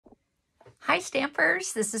Hi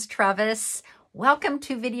Stampers, this is Trevis. Welcome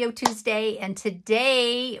to Video Tuesday, and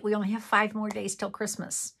today we only have 5 more days till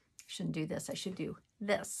Christmas. I shouldn't do this, I should do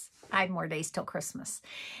this. 5 more days till Christmas.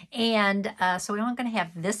 And so we're only going to have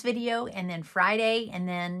this video and then Friday, and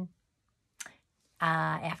then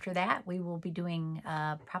after that we will be doing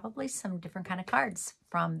probably some different kind of cards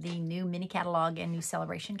from the new mini catalog and new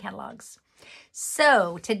celebration catalogs.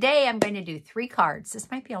 So today I'm going to do 3 cards. This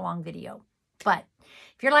might be a long video, but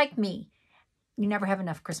if you're like me, you never have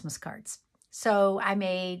enough Christmas cards. So I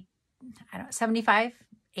made, 75,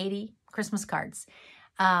 80 Christmas cards.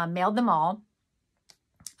 Mailed them all.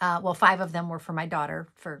 Well, 5 of them were for my daughter,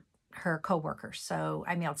 for her coworkers. So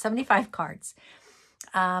I mailed 75 cards.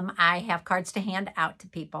 I have cards to hand out to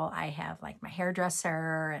people. I have like my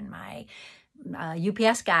hairdresser and my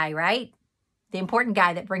UPS guy, right? The important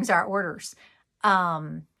guy that brings our orders.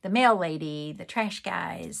 The mail lady, the trash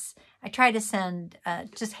guys. I try to send,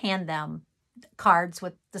 just hand them cards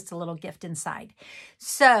with just a little gift inside.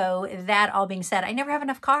 So that all being said, I never have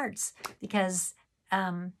enough cards because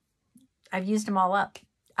I've used them all up.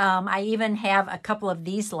 I even have a couple of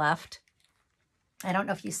these left. I don't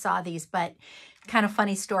know if you saw these, but kind of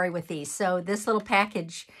funny story with these. So this little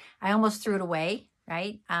package, I almost threw it away,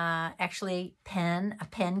 right? Actually, a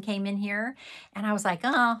pen came in here, and I was like,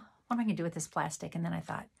 oh, what am I going to do with this plastic? And then I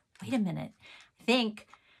thought, wait a minute. I think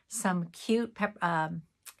some cute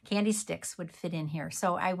candy sticks would fit in here.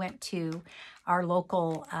 So I went to our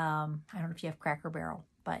local, I don't know if you have Cracker Barrel,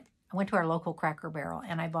 but I went to our local Cracker Barrel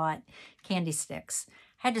and I bought candy sticks.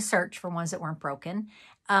 I had to search for ones that weren't broken.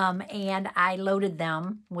 And I loaded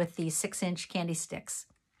them with these 6-inch candy sticks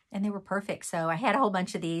and they were perfect. So I had a whole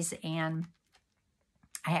bunch of these and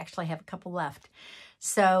I actually have a couple left.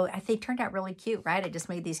 So they turned out really cute, right? I just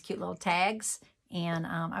made these cute little tags and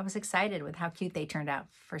I was excited with how cute they turned out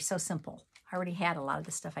for so simple. I already had a lot of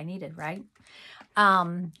the stuff I needed, right?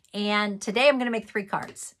 And today I'm going to make 3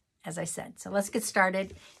 cards, as I said. So let's get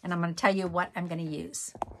started, and I'm going to tell you what I'm going to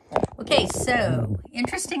use. Okay, so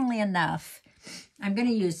interestingly enough, I'm going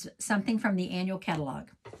to use something from the annual catalog,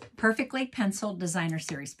 Perfectly Penciled Designer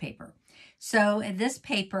Series paper. So this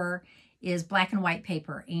paper is black and white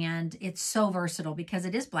paper, and it's so versatile because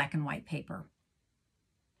it is black and white paper.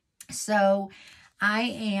 So I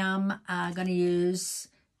am going to use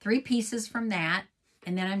 3 pieces from that,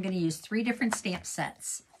 and then I'm going to use 3 different stamp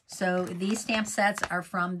sets. So these stamp sets are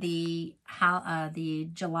from the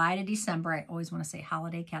July to December. I always want to say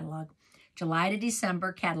holiday catalog. July to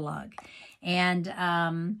December catalog. And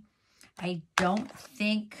I don't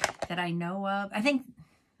think that I know of. I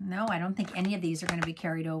don't think any of these are going to be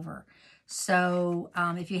carried over. So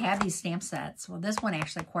if you have these stamp sets, well, this one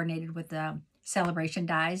actually coordinated with the celebration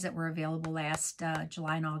dies that were available last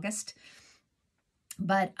July and August.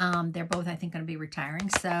 But they're both, I think, going to be retiring.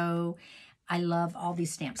 So I love all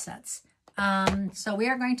these stamp sets. So we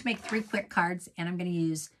are going to make 3 quick cards, and I'm going to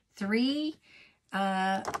use 3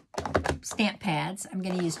 stamp pads. I'm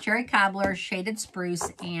going to use Cherry Cobbler, Shaded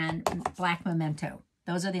Spruce, and Black Memento.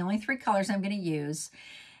 Those are the only 3 colors I'm going to use.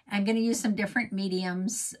 I'm going to use some different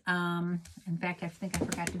mediums. In fact, I think I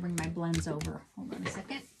forgot to bring my blends over. Hold on a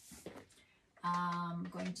second. I'm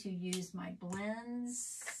going to use my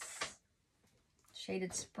blends.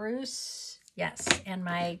 Shaded Spruce, yes, and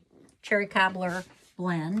my Cherry Cobbler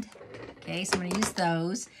blend. Okay, so I'm going to use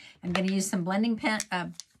those. I'm going to use some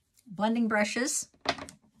blending brushes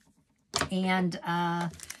and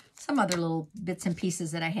some other little bits and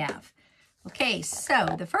pieces that I have. Okay, so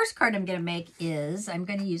the first card I'm going to make is I'm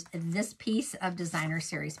going to use this piece of Designer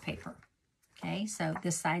Series paper. Okay, so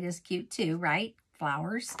this side is cute too, right?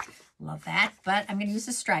 Flowers, love that. But I'm going to use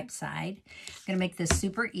the striped side. I'm going to make this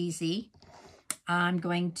super easy. I'm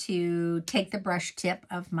going to take the brush tip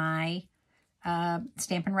of my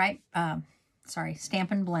Stampin'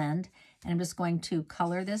 Blend, and I'm just going to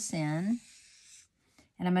color this in,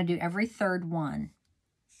 and I'm going to do every 3rd one.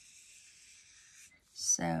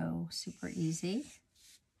 So super easy.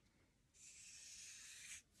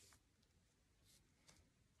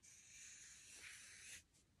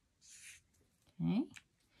 Okay,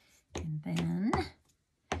 and then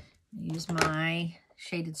use my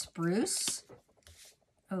Shaded Spruce.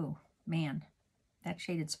 Oh, man, that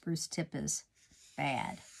Shaded Spruce tip is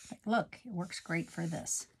bad. But look, it works great for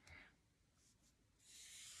this.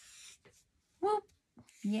 Whoop!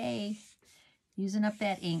 Yay! Using up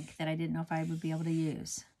that ink that I didn't know if I would be able to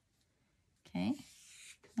use. Okay,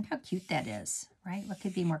 look how cute that is, right? What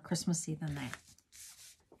could be more Christmassy than that?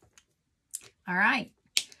 All right,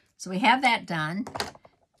 so we have that done.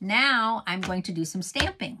 Now I'm going to do some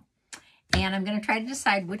stamping. And I'm going to try to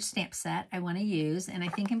decide which stamp set I want to use. And I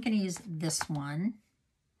think I'm going to use this one.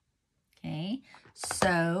 Okay,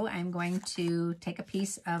 so I'm going to take a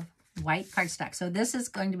piece of white cardstock. So this is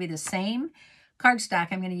going to be the same cardstock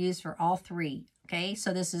I'm going to use for all three. Okay,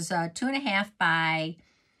 so this is 2.5 by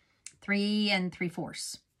 3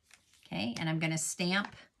 3/4. Okay, and I'm going to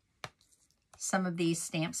stamp some of these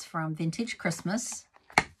stamps from Vintage Christmas.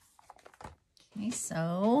 Okay,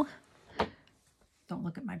 so don't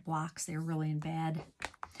look at my blocks. They're really in bad.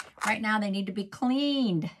 Right now they need to be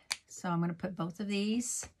cleaned. So I'm going to put both of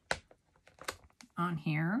these on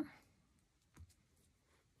here.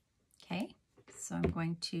 Okay, so I'm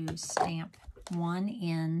going to stamp one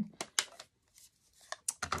in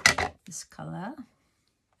this color.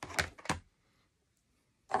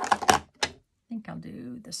 I think I'll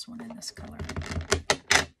do this one in this color.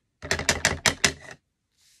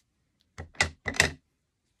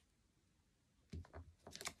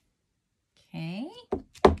 Okay,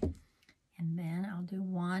 and then I'll do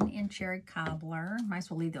one in Cherry Cobbler. Might as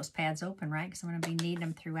well leave those pads open, right? Because I'm going to be needing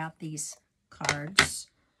them throughout these cards.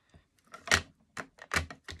 I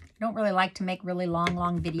don't really like to make really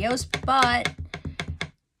long videos, but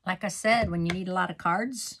like I said, when you need a lot of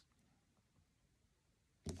cards,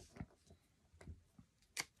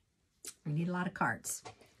 you need a lot of cards.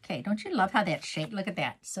 Okay, don't you love how that's shaped? Look at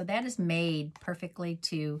that. So that is made perfectly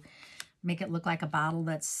to make it look like a bottle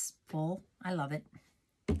that's full. I love it.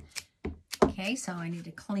 Okay, so I need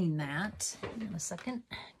to clean that. In a second,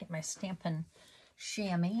 get my Stampin'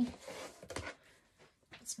 chamois.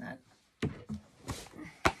 It's not.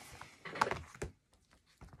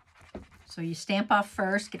 So you stamp off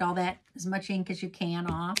first, get all that, as much ink as you can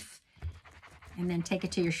off, and then take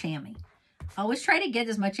it to your chamois. Always try to get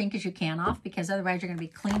as much ink as you can off, because otherwise you're going to be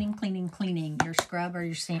cleaning your scrub or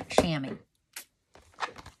your chamois.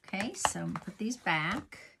 Okay, so I'm going to put these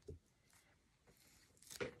back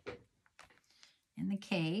in the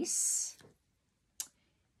case.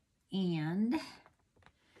 And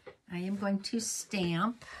I am going to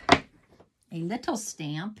stamp a little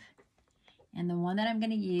stamp. And the one that I'm going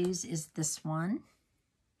to use is this one.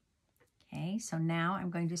 Okay, so now I'm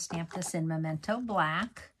going to stamp this in Memento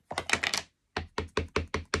Black.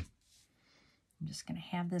 I'm just going to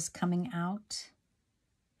have this coming out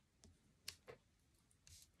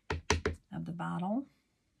of the bottle.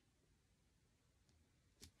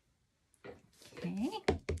 Okay.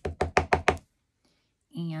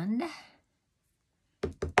 And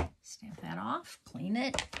stamp that off, clean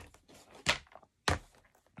it.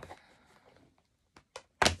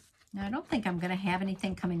 Now, I don't think I'm going to have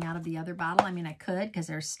anything coming out of the other bottle. I mean, I could, because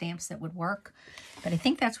there's stamps that would work. But I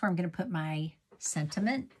think that's where I'm going to put my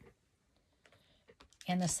sentiment.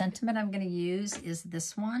 And the sentiment I'm going to use is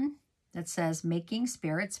this one that says, Making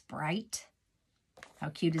Spirits Bright. How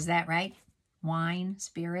cute is that, right? Wine,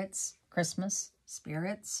 spirits, Christmas,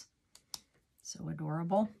 spirits. So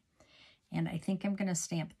adorable. And I think I'm going to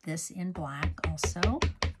stamp this in black also.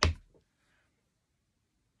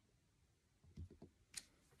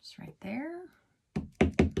 Right there.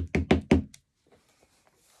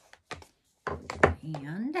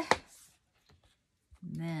 And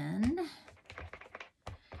then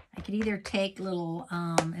I could either take little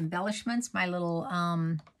embellishments, my little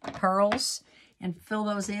pearls, and fill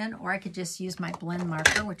those in, or I could just use my blend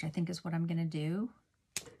marker, which I think is what I'm going to do.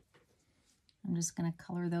 I'm just going to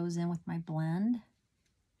color those in with my blend.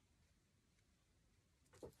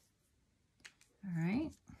 All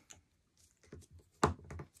right.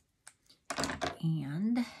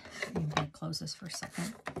 And I'm going to close this for a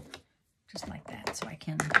second, just like that, so I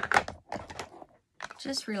can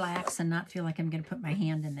just relax and not feel like I'm going to put my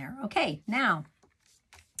hand in there. Okay, now,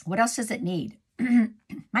 what else does it need?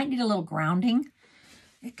 Might need a little grounding.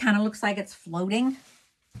 It kind of looks like it's floating.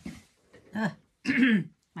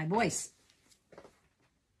 My voice.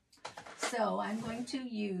 So I'm going to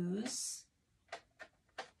use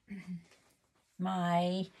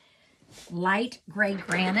my light gray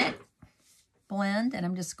granite blend, and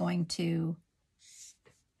I'm just going to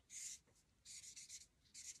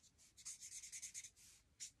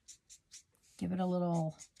give it a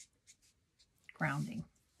little grounding.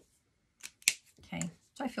 Okay,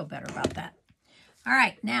 so I feel better about that. All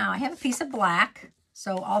right, now I have a piece of black.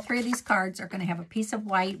 So all three of these cards are going to have a piece of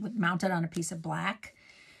white mounted on a piece of black.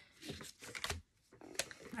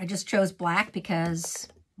 I just chose black because,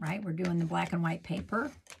 right, we're doing the black and white paper.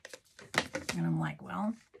 And I'm like,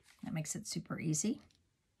 well, that makes it super easy.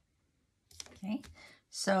 Okay,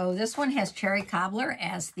 so this one has Cherry Cobbler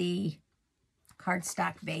as the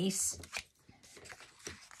cardstock base.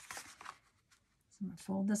 So I'm going to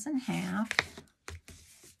fold this in half.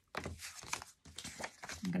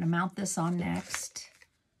 I'm going to mount this on next.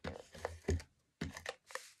 Did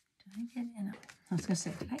I get in it? I was going to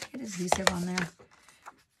say, did I get adhesive on there?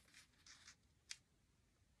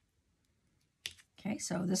 Okay,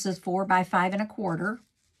 so this is 4 by 5 1/4.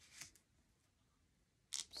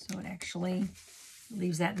 So it actually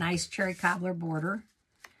leaves that nice cherry cobbler border.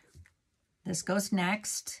 This goes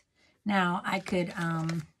next. Now I could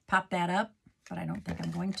pop that up, but I don't think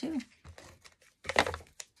I'm going to.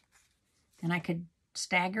 And I could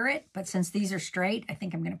stagger it, but since these are straight, I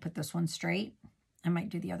think I'm going to put this one straight. I might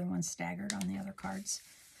do the other one staggered on the other cards.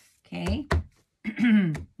 Okay.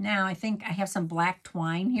 Now I think I have some black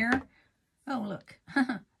twine here. Oh, look,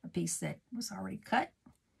 a piece that was already cut.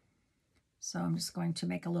 So I'm just going to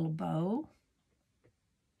make a little bow.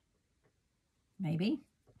 Maybe.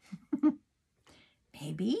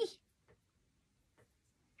 Maybe.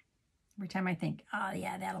 Every time I think, oh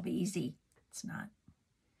yeah, that'll be easy. It's not.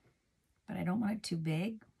 But I don't want it too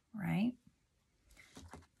big, right?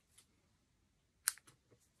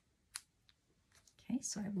 Okay,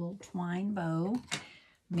 so I will twine bow,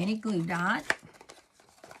 mini glue dot.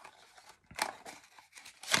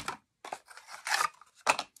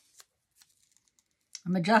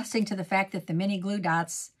 I'm adjusting to the fact that the mini glue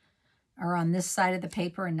dots are on this side of the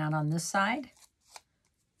paper and not on this side.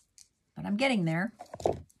 But I'm getting there.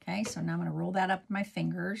 Okay, so now I'm going to roll that up with my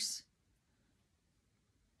fingers.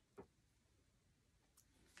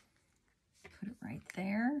 Put it right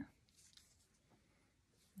there.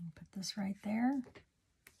 And put this right there.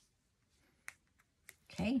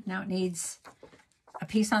 Okay, now it needs a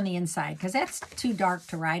piece on the inside because that's too dark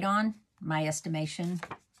to write on, my estimation.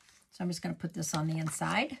 So I'm just going to put this on the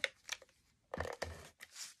inside.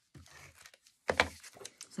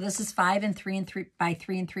 So this is 5 and 3 by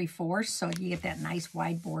 3 3/4, so you get that nice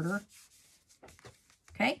wide border.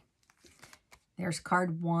 Okay, there's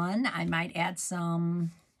card 1. I might add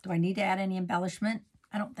some. Do I need to add any embellishment?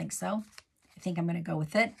 I don't think so. I think I'm going to go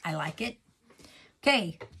with it. I like it.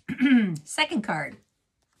 Okay, second card.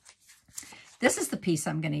 This is the piece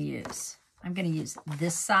I'm going to use. I'm going to use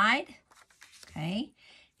this side. Okay,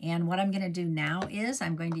 and what I'm going to do now is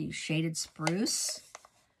I'm going to use Shaded Spruce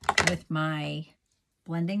with my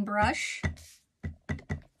blending brush.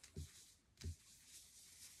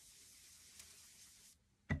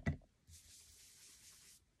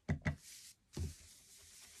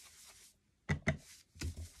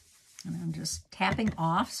 And I'm just tapping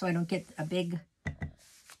off so I don't get a big,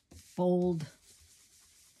 bold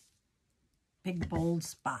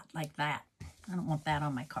spot like that. I don't want that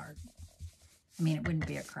on my card. I mean, it wouldn't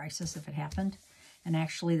be a crisis if it happened. And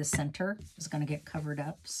actually the center is going to get covered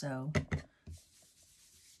up, so I'll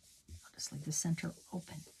just leave the center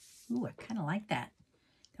open. Ooh, I kind of like that.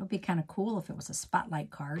 That would be kind of cool if it was a spotlight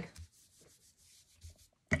card.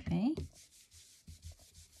 Okay.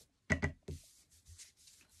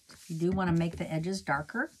 If you do want to make the edges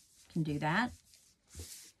darker, you can do that.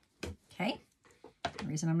 Okay. The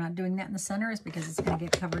reason I'm not doing that in the center is because it's going to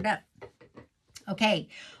get covered up. Okay,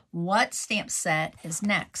 what stamp set is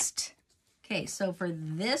next? Okay, so for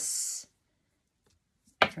this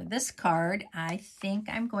card, I think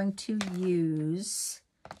I'm going to use,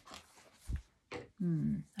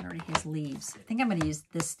 it already has leaves. I think I'm going to use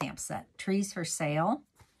this stamp set, Trees for Sale.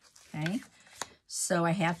 Okay, so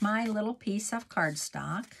I have my little piece of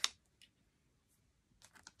cardstock,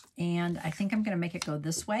 and I think I'm going to make it go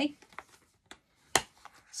this way.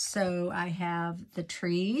 So I have the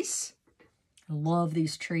trees. I love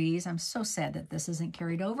these trees. I'm so sad that this isn't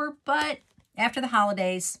carried over, but after the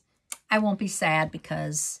holidays, I won't be sad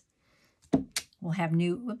because we'll have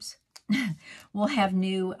new, we'll have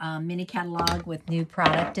new mini catalog with new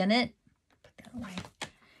product in it. Put that away.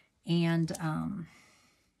 And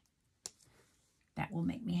that will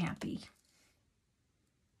make me happy.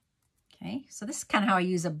 Okay, so this is kind of how I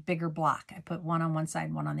use a bigger block. I put one on one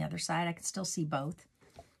side, one on the other side. I can still see both.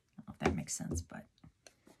 I don't know if that makes sense, but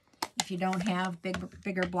if you don't have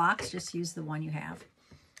bigger blocks, just use the one you have.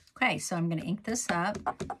 Okay, so I'm going to ink this up,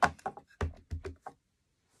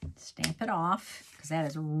 stamp it off, because that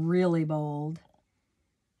is really bold.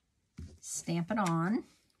 Stamp it on,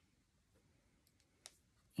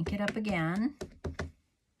 ink it up again.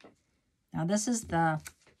 Now this is the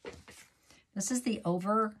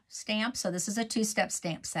over stamp, so this is a 2-step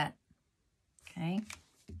stamp set. Okay.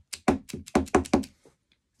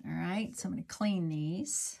 All right, so I'm going to clean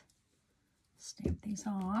these. Stamp these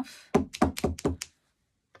off.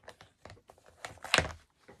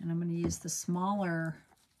 And I'm going to use the smaller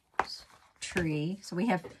tree. So we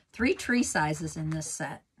have 3 tree sizes in this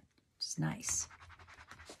set, which is nice.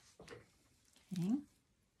 Okay.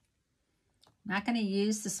 Not going to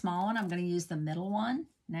use the small one. I'm going to use the middle one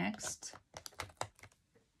next.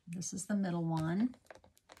 This is the middle one.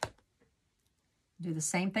 Do the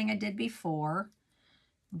same thing I did before.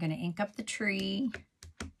 I'm going to ink up the tree.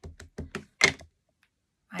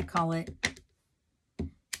 I call it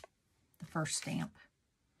the first stamp.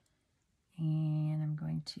 And I'm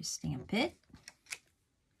going to stamp it.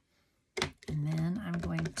 And then I'm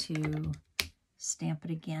going to stamp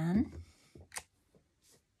it again.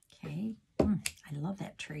 Okay, I love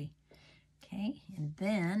that tree. Okay, and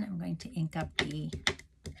then I'm going to ink up the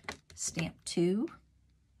stamp 2.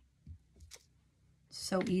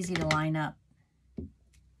 So easy to line up.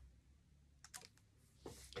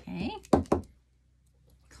 Okay,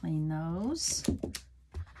 clean those.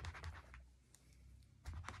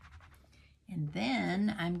 And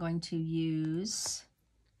then I'm going to use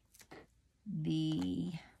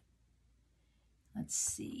the, let's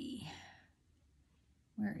see,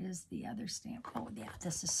 where is the other stamp? Oh yeah,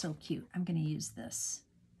 this is so cute. I'm going to use this.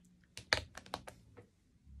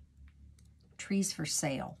 Trees for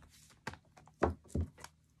Sale.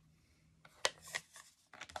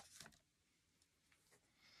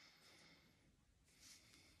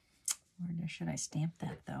 Where should I stamp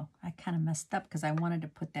that though? I kind of messed up because I wanted to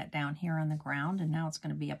put that down here on the ground and now it's going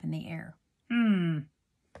to be up in the air.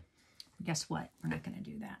 Guess what? We're not going to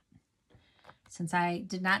do that since I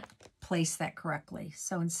did not place that correctly.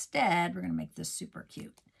 So instead, we're going to make this super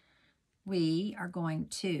cute. We are going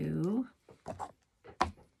to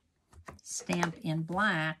stamp in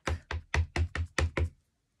black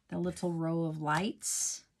the little row of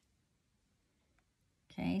lights.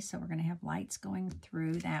 Okay, so we're going to have lights going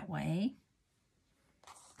through that way.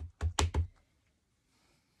 And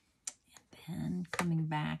then coming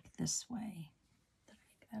back this way. Did I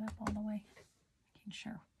make that up all the way? Making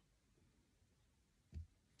sure.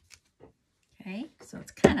 Okay, so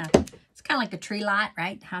it's kind of like a tree light,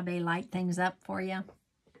 right? How they light things up for you.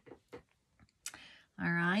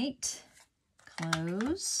 All right,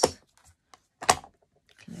 close,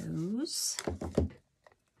 close.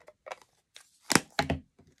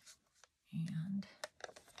 And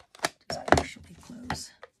just partially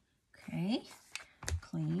close. Okay,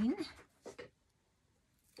 clean.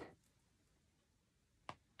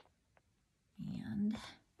 And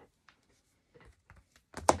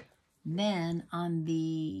then on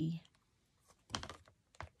the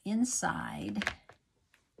inside,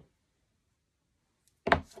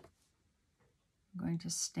 I'm going to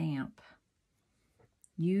stamp,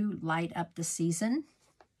 "You light up the season."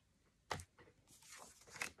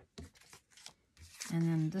 And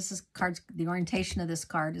then this is cards, the orientation of this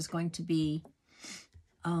card is going to be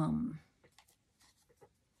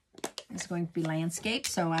landscape.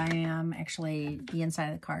 So I am actually, the inside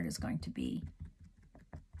of the card is going to be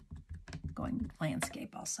going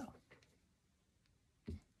landscape also.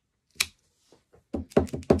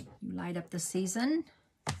 You light up the season.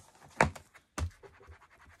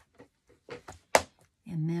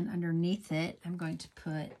 And then underneath it, I'm going to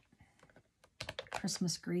put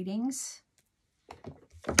Christmas greetings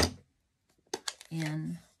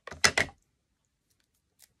in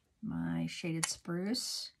my shaded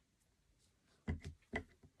spruce.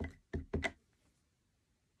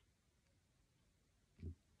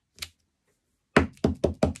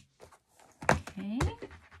 Okay,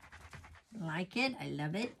 like it, I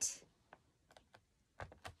love it.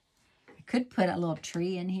 I could put a little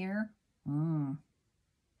tree in here. That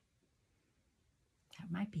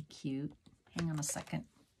might be cute. Hang on a second.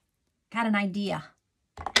 Got an idea.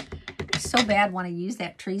 I so bad want to use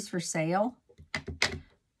that Trees for Sale.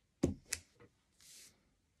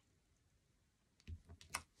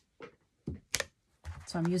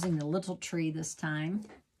 So I'm using the little tree this time.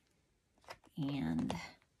 And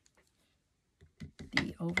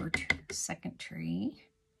the second tree.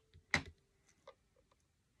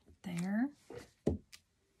 There.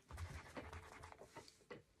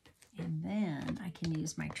 And then I can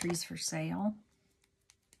use my Trees for Sale.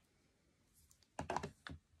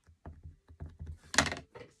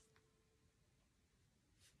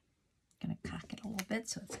 Gonna cock it a little bit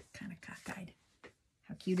so it's kind of cockeyed.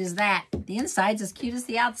 How cute is that? The inside's as cute as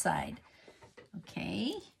the outside.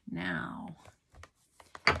 Okay, now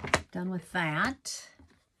done with that.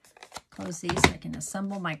 Close these so I can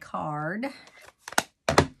assemble my card.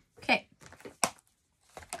 Okay,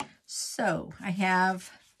 so I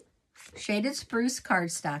have shaded spruce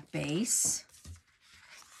cardstock base.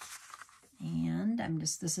 And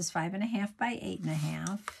this is 5.5 by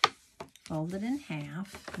 8.5. Folded in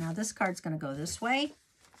half. Now this card's going to go this way.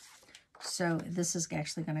 So this is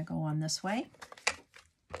actually going to go on this way.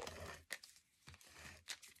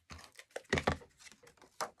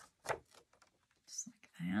 Just like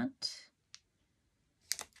that.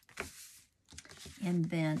 And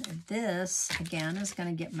then this, again, is going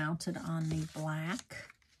to get mounted on the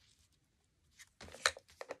black.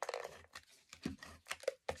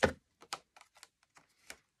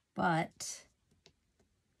 But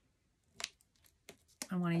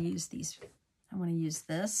I want to use these. I want to use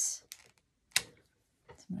this. So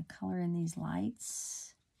I'm going to color in these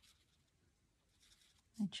lights.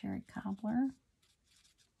 My cherry cobbler.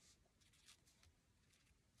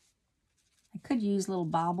 I could use little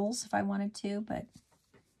baubles if I wanted to, but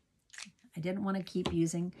I didn't want to keep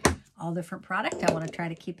using all different product. I want to try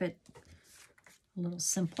to keep it a little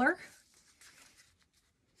simpler.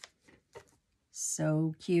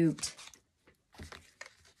 So cute.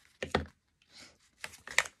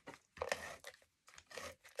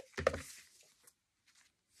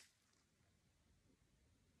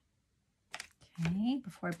 Okay,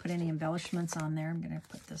 before I put any embellishments on there, I'm going to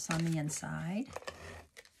put this on the inside.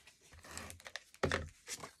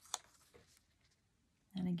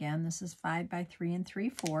 And again, this is 5 by 3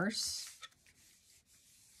 3/4.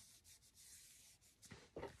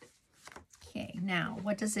 Okay, now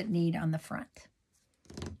what does it need on the front?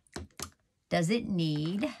 Does it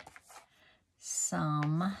need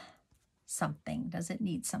something? Does it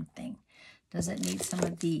need something? Does it need some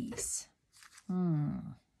of these?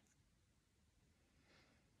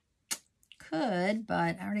 Could,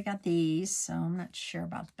 but I already got these, so I'm not sure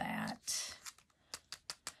about that.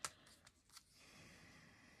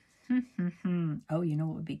 Oh, you know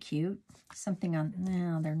what would be cute? Something on,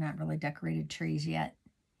 no, they're not really decorated trees yet.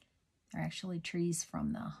 They're actually trees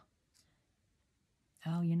from the,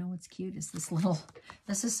 oh, you know what's cute is this little,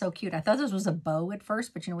 this is so cute. I thought this was a bow at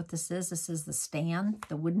first, but you know what this is? This is the stand,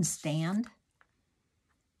 the wooden stand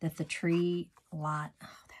that the tree lot,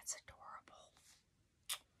 oh, that's adorable.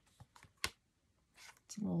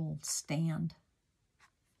 It's a little stand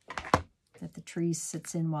that the tree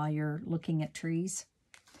sits in while you're looking at trees.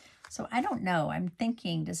 So I don't know. I'm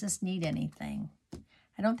thinking, does this need anything?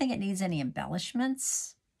 I don't think it needs any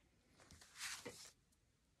embellishments.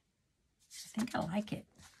 I think I like it,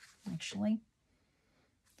 actually.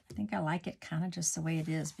 I think I like it kind of just the way it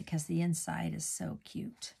is because the inside is so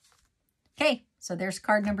cute. Okay, so there's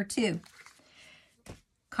card number 2.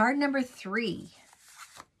 Card number 3.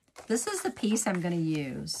 This is the piece I'm going to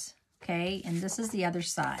use, okay? And this is the other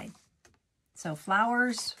side. So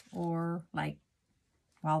flowers or like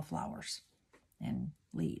wildflowers and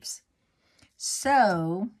leaves.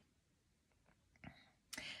 So,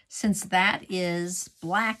 since that is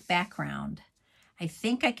black background, I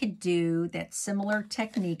think I could do that similar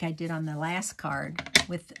technique I did on the last card,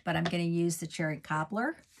 but I'm going to use the cherry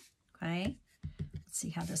cobbler. Okay, let's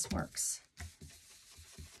see how this works.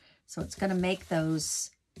 So it's going to make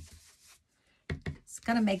those, it's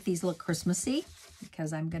going to make these look Christmassy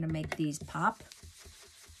because I'm going to make these pop.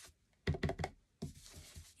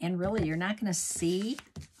 And really, you're not going to see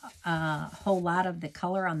a whole lot of the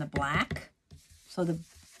color on the black. So the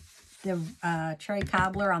cherry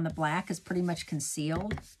cobbler on the black is pretty much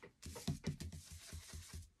concealed.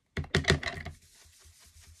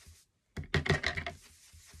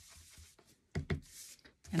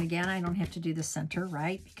 And again, I don't have to do the center,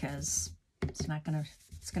 right? Because it's not going to,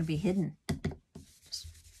 it's going to be hidden. Just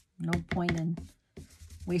no point in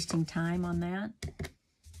wasting time on that.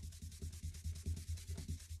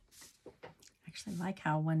 I like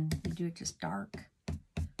how when you do it just dark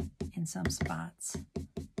in some spots.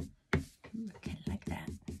 Ooh, I kind of like that.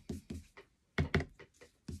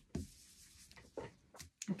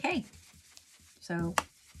 Okay, so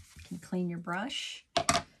you can clean your brush.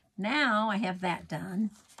 Now I have that done.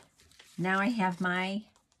 Now I have my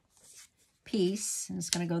piece, and it's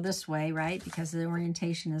going to go this way, right? Because the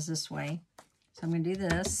orientation is this way. So I'm going to do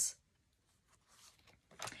this.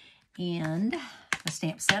 And the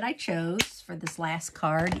stamp set I chose for this last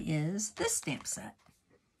card is this stamp set.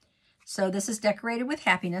 So this is decorated with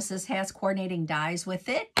happiness. This has coordinating dies with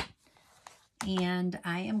it. And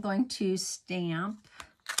I am going to stamp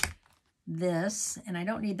this, and I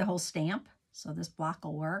don't need the whole stamp, so this block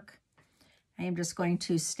will work. I am just going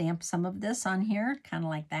to stamp some of this on here, kind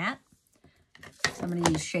of like that. So I'm going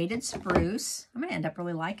to use Shaded Spruce. I'm going to end up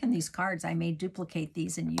really liking these cards. I may duplicate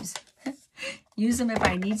these and use them if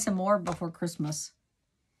I need some more before Christmas.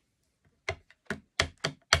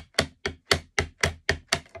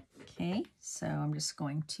 Okay, so I'm just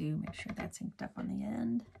going to make sure that's inked up on the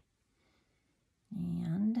end.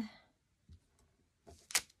 And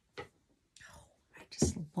oh, I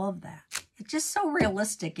just love that. It's just so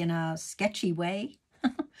realistic in a sketchy way.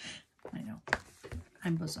 I know,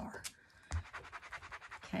 I'm bizarre.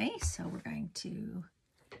 Okay, so we're going to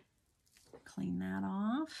clean that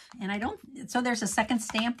off. And I don't, so there's a second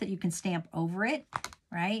stamp that you can stamp over it,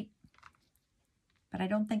 right? But I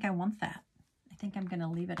don't think I want that. I think I'm going to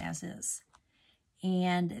leave it as is.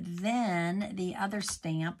 And then the other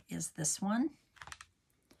stamp is this one.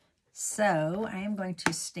 So I am going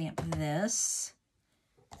to stamp this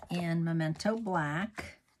in Memento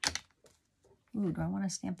Black. Ooh, do I want to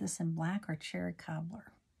stamp this in black or cherry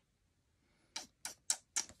cobbler?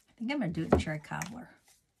 I think I'm going to do it in cherry cobbler.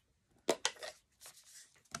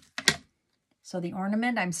 So the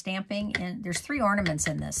ornament I'm stamping in, there's 3 ornaments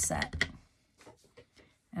in this set.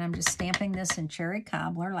 And I'm just stamping this in cherry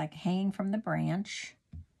cobbler, like hanging from the branch.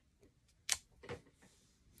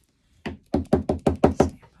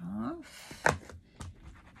 Stamp off.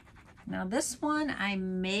 Now this one, I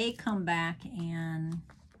may come back and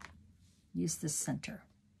use the center.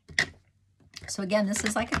 So again, this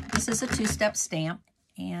is like this is a 2-step stamp,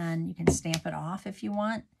 and you can stamp it off if you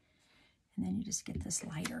want. And then you just get this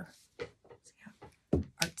lighter. See how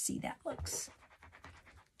artsy that looks.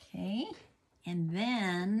 Okay. And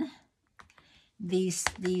then the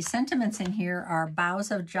sentiments in here are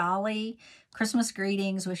boughs of jolly, Christmas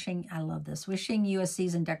greetings, wishing, I love this, wishing you a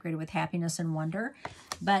season decorated with happiness and wonder.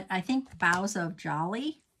 But I think boughs of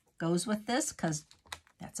jolly goes with this because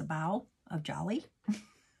that's a bough of jolly.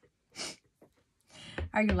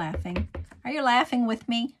 Are you laughing? Are you laughing with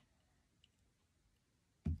me?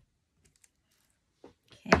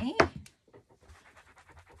 Okay.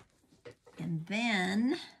 And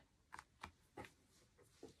then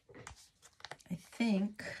I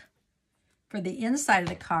think for the inside of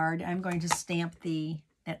the card, I'm going to stamp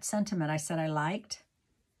that sentiment I said I liked.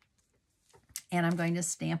 And I'm going to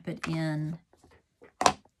stamp it in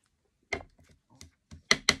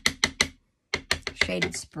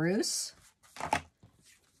Shaded Spruce.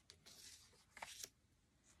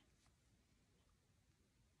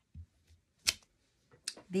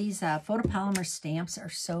 These photopolymer stamps are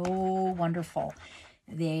so wonderful.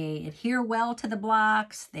 They adhere well to the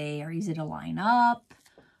blocks. They are easy to line up.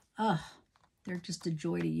 They're just a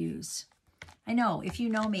joy to use. I know, if you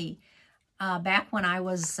know me, back when I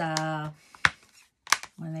was,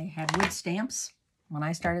 when they had wood stamps, when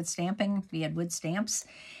I started stamping, we had wood stamps.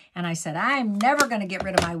 And I said, I'm never going to get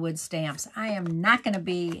rid of my wood stamps. I am not going to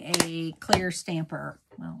be a clear stamper.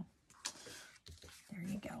 Well, there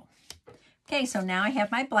you go. Okay, so now I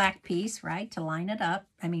have my black piece, right, to line it up.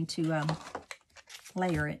 I mean, to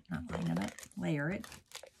layer it, not line it up, layer it.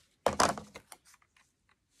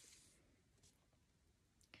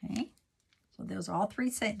 Okay, so those are all 3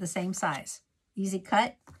 the same size. Easy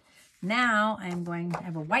cut. Now I'm going to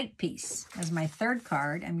have a white piece as my 3rd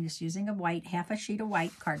card. I'm just using a white, half a sheet of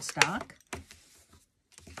white cardstock.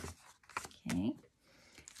 Okay,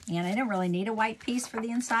 and I don't really need a white piece for the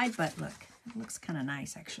inside, but look, it looks kind of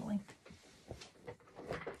nice actually.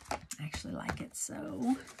 I actually like it, so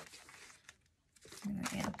I'm going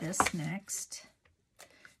to add this next.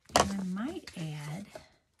 And I might add,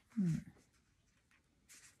 I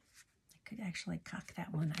could actually cock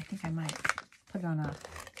that one. I think I might put it on a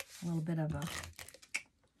little bit of a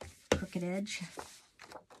crooked edge.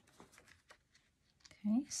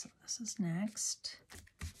 Okay, so this is next.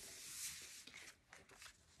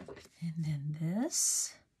 And then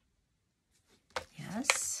this.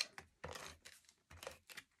 Yes.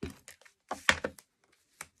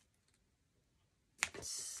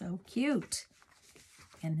 So cute.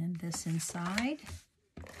 And then this inside.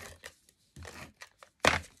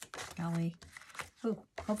 Golly. Oh,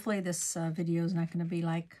 hopefully this video is not going to be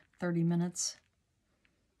like 30 minutes.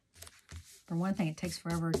 For one thing, it takes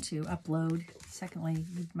forever to upload. Secondly,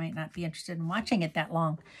 you might not be interested in watching it that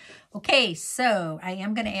long. Okay, so I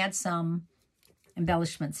am going to add some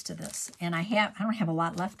embellishments to this. And I don't have a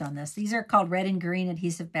lot left on this. These are called red and green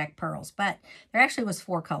adhesive back pearls, but there actually was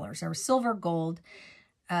 4 colors. There was silver, gold,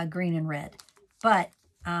 green, and red. But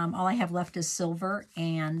all I have left is silver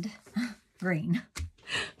and green.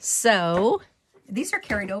 So these are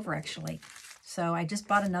carried over actually. So I just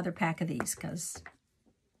bought another pack of these because,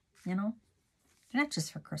 you know, they're not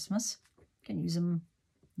just for Christmas. You can use them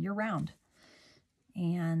year round.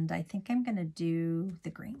 And I think I'm going to do the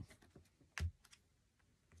green.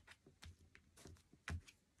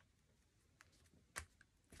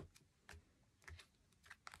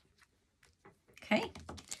 Okay.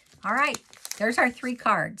 All right. There's our 3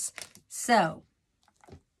 cards. So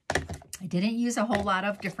I didn't use a whole lot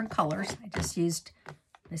of different colors. I just used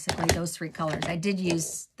basically those 3 colors. I did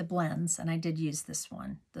use the blends, and I did use this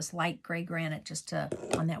one, this light gray granite, just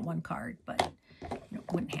on that one card, but you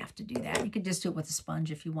wouldn't have to do that. You could just do it with a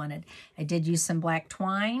sponge if you wanted. I did use some black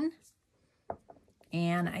twine,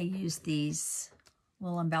 and I used these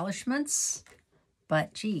little embellishments.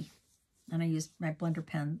 But gee, and I used my blender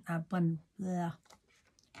pen,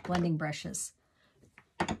 blending brushes.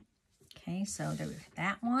 Okay, so there's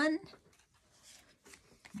that one.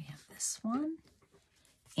 We have this one.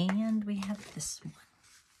 And we have this one.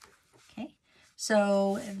 Okay,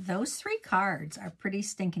 so those 3 cards are pretty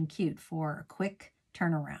stinking cute for a quick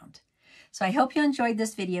turnaround. So I hope you enjoyed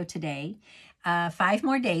this video today. 5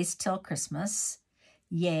 more days till Christmas.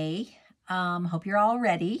 Yay. Hope you're all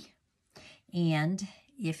ready. And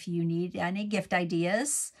if you need any gift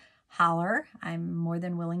ideas, holler. I'm more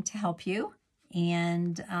than willing to help you.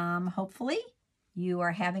 And hopefully you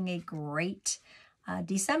are having a great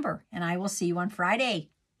December. And I will see you on Friday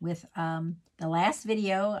with the last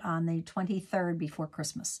video on the 23rd before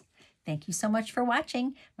Christmas. Thank you so much for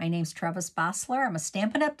watching. My name's Trevis Bossler. I'm a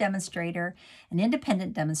Stampin' Up! Demonstrator, an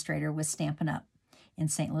independent demonstrator with Stampin' Up! In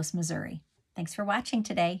St. Louis, Missouri. Thanks for watching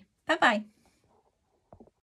today. Bye-bye.